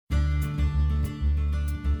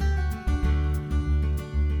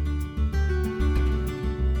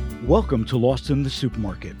Welcome to Lost in the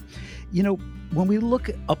Supermarket. You know, when we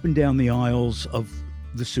look up and down the aisles of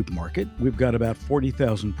the supermarket, we've got about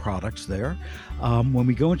 40,000 products there. When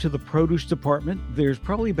we go into the produce department, there's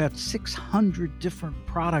probably about 600 different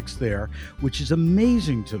products there, which is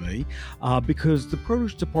amazing to me because the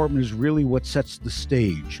produce department is really what sets the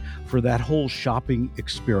stage for that whole shopping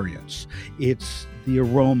experience. It's the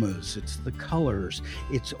aromas, it's the colors,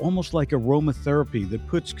 it's almost like aromatherapy that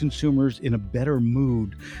puts consumers in a better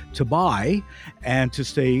mood to buy and to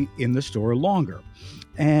stay in the store longer.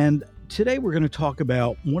 And today we're going to talk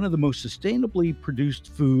about one of the most sustainably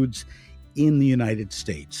produced foods in the United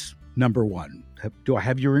States. Number one. Do I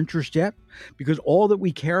have your interest yet? Because all that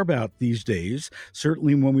we care about these days,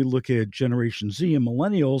 certainly when we look at Generation Z and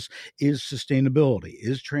millennials, is sustainability,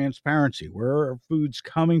 is transparency. Where are foods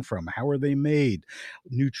coming from? How are they made?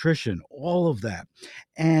 Nutrition, all of that.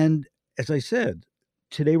 And as I said,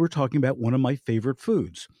 today we're talking about one of my favorite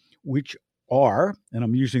foods, which are, and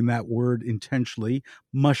I'm using that word intentionally,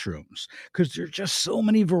 mushrooms, because there's just so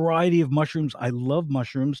many variety of mushrooms. I love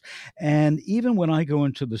mushrooms. And even when I go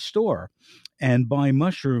into the store and buy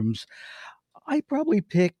mushrooms, I probably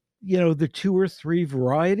pick, the two or three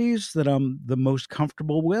varieties that I'm the most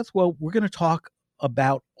comfortable with. Well, we're going to talk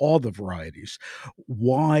about all the varieties,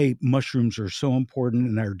 why mushrooms are so important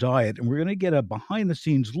in our diet. And we're going to get a behind the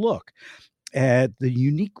scenes look at the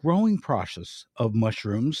unique growing process of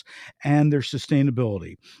mushrooms and their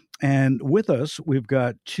sustainability. And with us, we've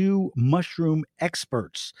got two mushroom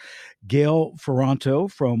experts, Gale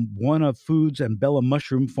Ferranto from Buona Foods and Bella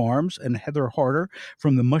Mushroom Farms, and Heather Harter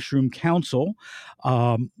from the Mushroom Council.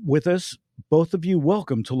 With us, both of you,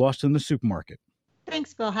 welcome to Lost in the Supermarket.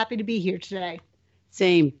 Thanks, Phil. Happy to be here today.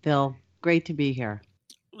 Same, Phil. Great to be here.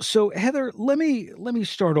 So, Heather, let me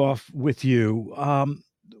start off with you.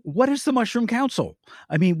 What is the Mushroom Council?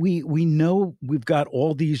 I mean, we know we've got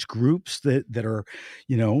all these groups that are,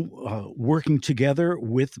 working together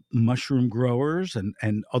with mushroom growers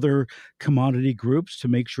and other commodity groups to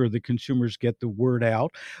make sure the consumers get the word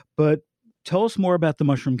out. But tell us more about the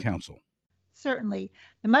Mushroom Council. Certainly.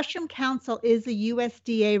 The Mushroom Council is a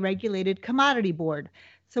USDA regulated commodity board.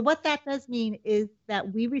 So what that does mean is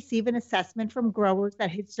that we receive an assessment from growers that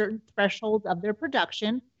hit certain thresholds of their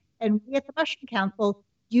production. And we at the Mushroom Council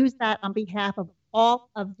use that on behalf of all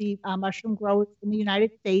of the mushroom growers in the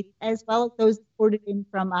United States, as well as those imported in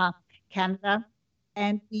from Canada.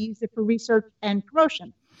 And we use it for research and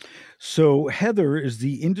promotion. So Heather is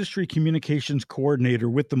the industry communications coordinator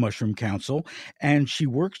with the Mushroom Council, and she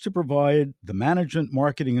works to provide the management,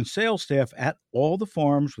 marketing, and sales staff at all the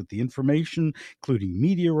farms with the information, including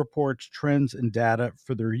media reports, trends, and data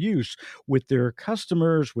for their use with their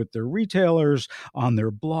customers, with their retailers, on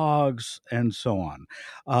their blogs, and so on.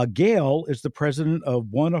 Gale is the president of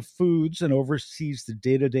Buona Foods and oversees the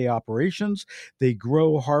day-to-day operations. They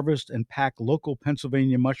grow, harvest, and pack local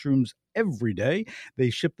Pennsylvania mushrooms every day. They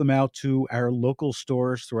ship them out to our local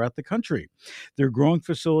stores throughout the country. Their growing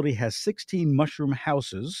facility has 16 mushroom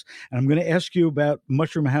houses. And I'm going to ask you about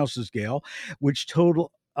mushroom houses, Gale, which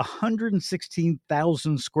total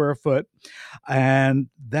 116,000 square foot. And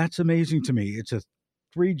that's amazing to me. It's a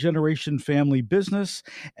 3-generation family business.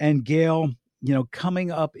 And Gale, coming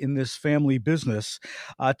up in this family business,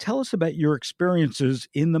 tell us about your experiences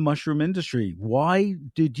in the mushroom industry. Why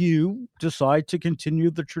did you decide to continue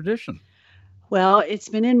the tradition? Well, it's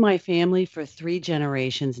been in my family for 3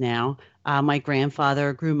 generations now. My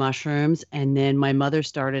grandfather grew mushrooms, and then my mother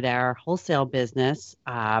started our wholesale business,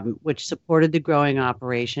 which supported the growing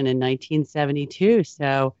operation in 1972.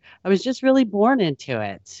 So I was just really born into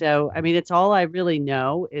it. So, I mean, it's all I really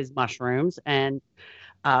know is mushrooms, and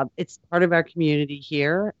it's part of our community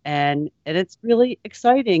here, and it's really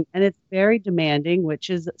exciting, and it's very demanding, which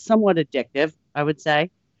is somewhat addictive, I would say.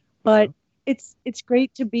 But it's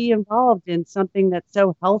great to be involved in something that's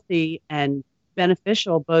so healthy and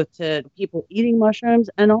beneficial both to people eating mushrooms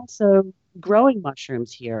and also growing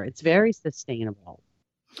mushrooms here. It's very sustainable.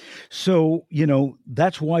 So,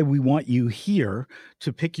 that's why we want you here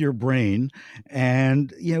to pick your brain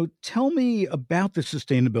and, tell me about the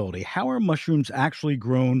sustainability. How are mushrooms actually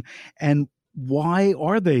grown and why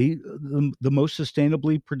are they the most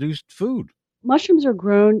sustainably produced food? Mushrooms are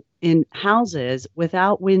grown in houses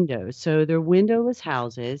without windows. So they're windowless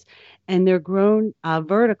houses and they're grown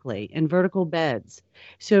vertically in vertical beds.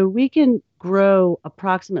 So we can grow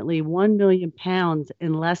approximately 1 million pounds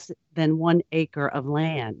in less than 1 acre of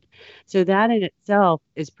land. So that in itself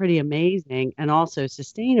is pretty amazing and also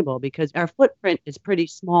sustainable because our footprint is pretty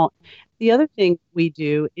small. The other thing we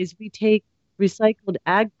do is we take recycled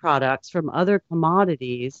ag products from other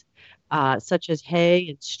commodities, such as hay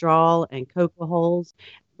and straw and cocoa hulls.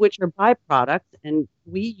 which are byproducts, and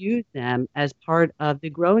we use them as part of the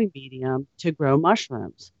growing medium to grow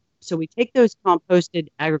mushrooms. So we take those composted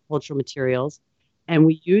agricultural materials and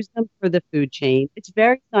we use them for the food chain. It's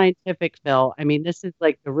very scientific, Phil. I mean, this is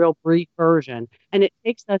like the real brief version, and it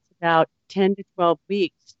takes us about 10 to 12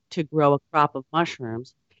 weeks to grow a crop of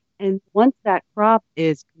mushrooms. And once that crop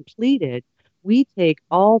is completed, we take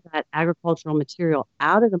all that agricultural material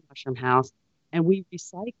out of the mushroom house and we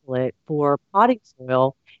recycle it for potting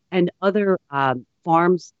soil, and other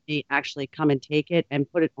farms may actually come and take it and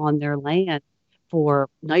put it on their land for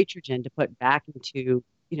nitrogen to put back into,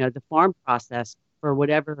 the farm process for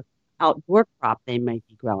whatever outdoor crop they might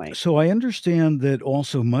be growing. So I understand that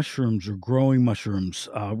also mushrooms or growing mushrooms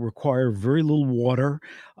require very little water.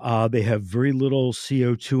 They have very little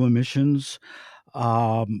CO2 emissions.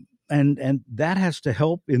 And that has to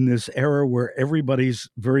help in this era where everybody's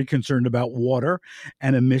very concerned about water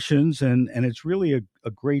and emissions, and it's really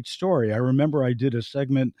a great story. I remember I did a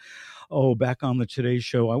segment back on the Today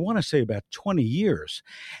Show, I want to say about 20 years,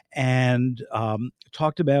 and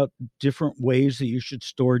talked about different ways that you should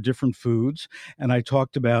store different foods. And I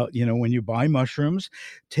talked about, when you buy mushrooms,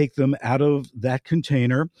 take them out of that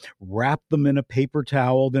container, wrap them in a paper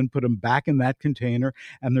towel, then put them back in that container,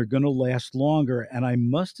 and they're going to last longer. And I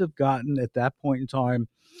must have gotten at that point in time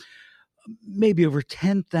maybe over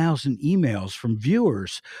 10,000 emails from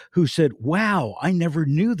viewers who said, wow, I never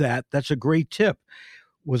knew that. That's a great tip.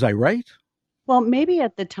 Was I right? Well, maybe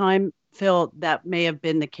at the time, Phil, that may have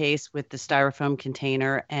been the case with the styrofoam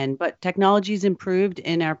container, but technology's improved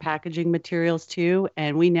in our packaging materials too,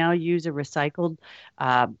 and we now use a recycled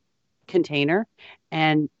uh, container,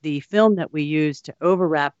 and the film that we use to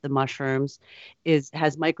overwrap the mushrooms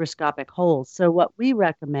has microscopic holes. So what we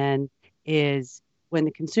recommend is when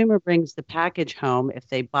the consumer brings the package home, if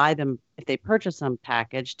they purchase them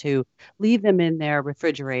packaged, to leave them in their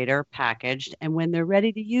refrigerator packaged, and when they're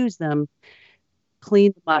ready to use them,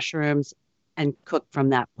 clean the mushrooms and cook from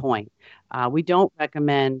that point. We don't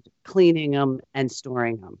recommend cleaning them and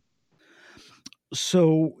storing them.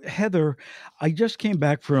 So, Heather, I just came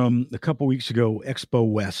back from a couple weeks ago, Expo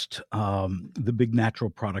West, the big natural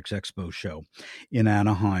products expo show in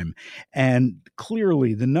Anaheim. And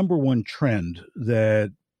clearly, the number one trend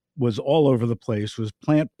that was all over the place was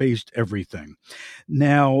plant-based everything.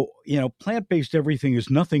 Now, plant-based everything is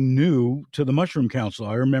nothing new to the Mushroom Council.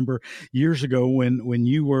 I remember years ago when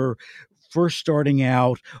you were first starting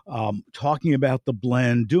out, talking about the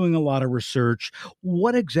blend, doing a lot of research.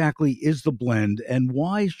 What exactly is the blend, and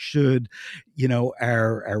why should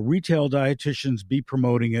our retail dietitians be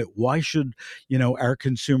promoting it? Why should our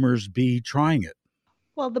consumers be trying it?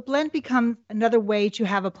 Well, the blend becomes another way to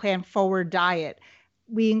have a plant forward diet.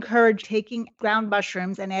 We encourage taking ground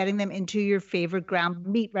mushrooms and adding them into your favorite ground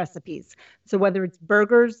meat recipes. So whether it's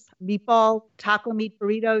burgers, meatball, taco meat,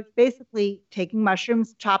 burritos, basically taking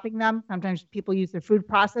mushrooms, chopping them. Sometimes people use their food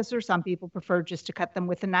processor. Some people prefer just to cut them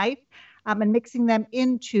with a knife, and mixing them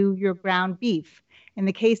into your ground beef. In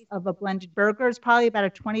the case of a blended burger, it's probably about a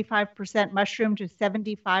 25% mushroom to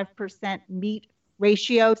 75% meat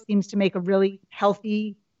ratio. Seems to make a really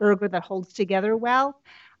healthy burger that holds together well.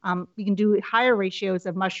 We can do higher ratios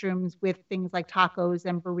of mushrooms with things like tacos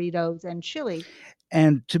and burritos and chili.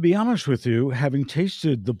 And to be honest with you, having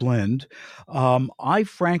tasted the blend, I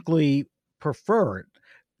frankly prefer it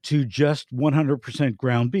to just 100%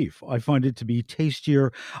 ground beef. I find it to be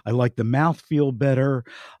tastier. I like the mouthfeel better.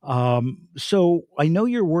 So I know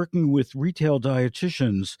you're working with retail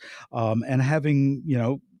dietitians, and having,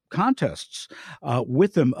 contests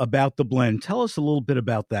with them about the blend. Tell us a little bit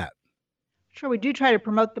about that. Sure, we do try to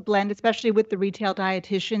promote the blend, especially with the retail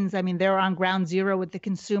dietitians. I mean, they're on ground zero with the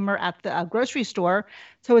consumer at the grocery store.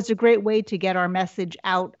 So it's a great way to get our message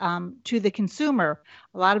out to the consumer.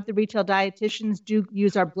 A lot of the retail dietitians do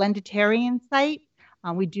use our Blenditarian site.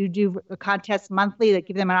 We do a contest monthly that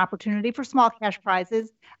give them an opportunity for small cash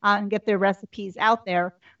prizes and get their recipes out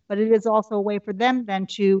there. But it is also a way for them then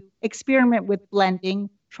to experiment with blending,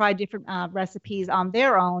 try different recipes on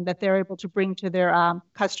their own that they're able to bring to their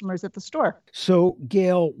customers at the store. So,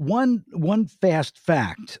 Gail, one fast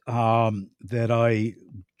fact that I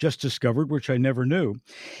just discovered, which I never knew,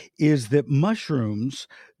 is that mushrooms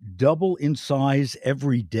double in size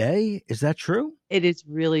every day. Is that true? It is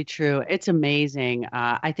really true. It's amazing.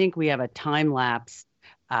 I think we have a time lapse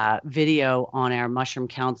video on our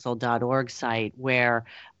mushroomcouncil.org site where,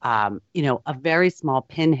 a very small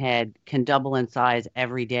pinhead can double in size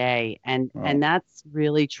every day. And Oh. that's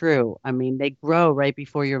really true. I mean, they grow right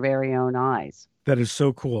before your very own eyes. That is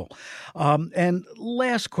so cool. And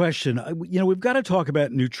last question, we've got to talk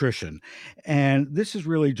about nutrition, and this is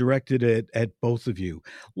really directed at both of you.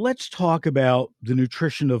 Let's talk about the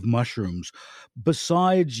nutrition of mushrooms,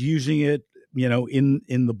 besides using it,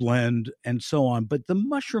 in the blend and so on. But the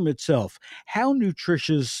mushroom itself, how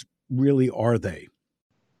nutritious really are they?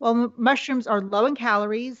 Well, mushrooms are low in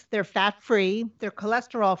calories, they're fat-free, they're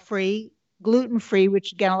cholesterol-free, gluten-free,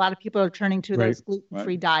 which again, a lot of people are turning to Right. those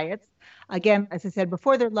gluten-free diets. Again, as I said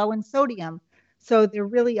before, they're low in sodium. So they're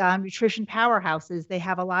really nutrition powerhouses. They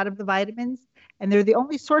have a lot of the vitamins, and they're the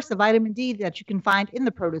only source of vitamin D that you can find in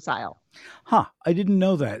the produce aisle. Huh, I didn't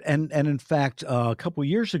know that. And in fact, a couple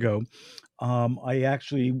years ago, I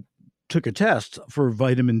actually took a test for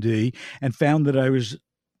vitamin D and found that I was,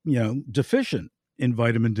 deficient in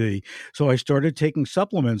vitamin D. So I started taking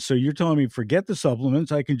supplements. So you're telling me forget the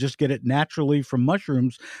supplements, I can just get it naturally from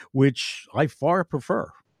mushrooms, which I far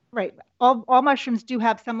prefer. Right. All mushrooms do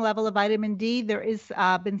have some level of vitamin D. There is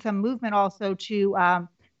been some movement also to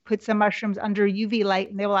put some mushrooms under UV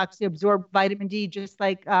light, and they will actually absorb vitamin D just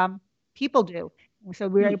like people do. So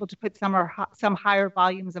we're able to put some higher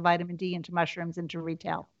volumes of vitamin D into mushrooms into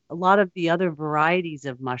retail. A lot of the other varieties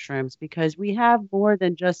of mushrooms, because we have more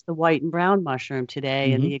than just the white and brown mushroom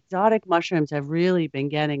today. And the exotic mushrooms have really been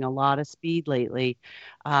getting a lot of speed lately.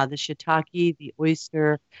 The shiitake, the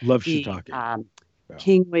oyster, Love the shiitake.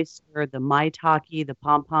 king oyster, the maitake, the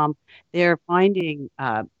pom-pom. They're finding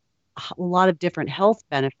a lot of different health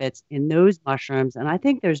benefits in those mushrooms. And I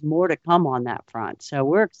think there's more to come on that front. So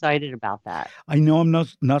we're excited about that. I know I'm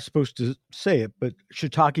not supposed to say it, but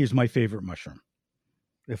shiitake is my favorite mushroom.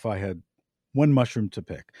 If I had one mushroom to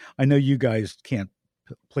pick. I know you guys can't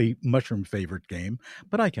play mushroom favorite game,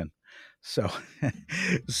 but I can. So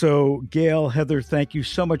Gale, Heather, thank you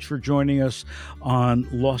so much for joining us on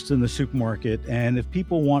Lost in the Supermarket. And if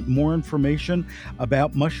people want more information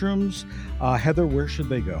about mushrooms, Heather, where should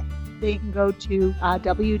they go? They can go to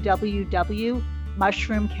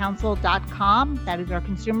www.mushroomcouncil.com. That is our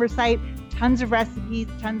consumer site. Tons of recipes,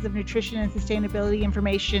 tons of nutrition and sustainability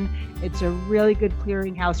information. It's a really good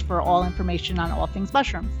clearinghouse for all information on all things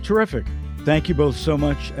mushrooms. Terrific. Thank you both so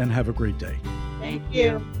much and have a great day. Thank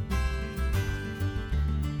you.